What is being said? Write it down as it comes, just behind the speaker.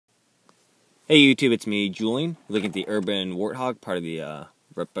Hey YouTube, it's me, Julian. Looking at the Urban Warthog, part of the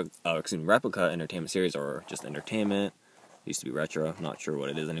replica entertainment series, or just entertainment. It used to be retro, not sure what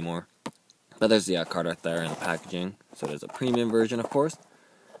it is anymore. But there's the card right there and the packaging. So there's a premium version, of course.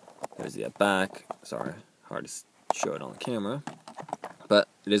 There's the back. Sorry, hard to show it on the camera. But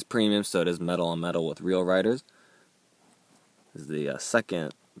it is premium, so it is metal on metal with real riders. This is the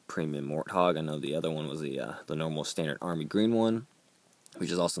second premium Warthog. I know the other one was the normal standard Army green one,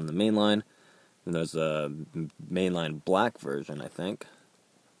 which is also in the main line. And there's a mainline black version, I think.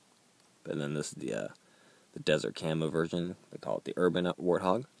 But then this is the desert camo version. They call it the Urban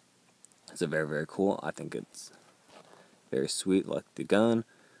Warthog. It's very, very cool. I think it's very sweet, like the gun.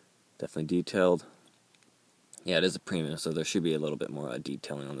 Definitely detailed. Yeah, it is a premium, so there should be a little bit more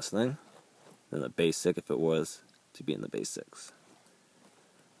detailing on this thing than the basic, if it was to be in the basics.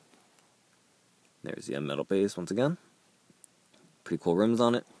 There's the metal base once again. Pretty cool rims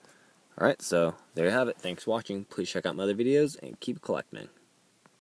on it. Alright, so there you have it. Thanks for watching. Please check out my other videos and keep collecting.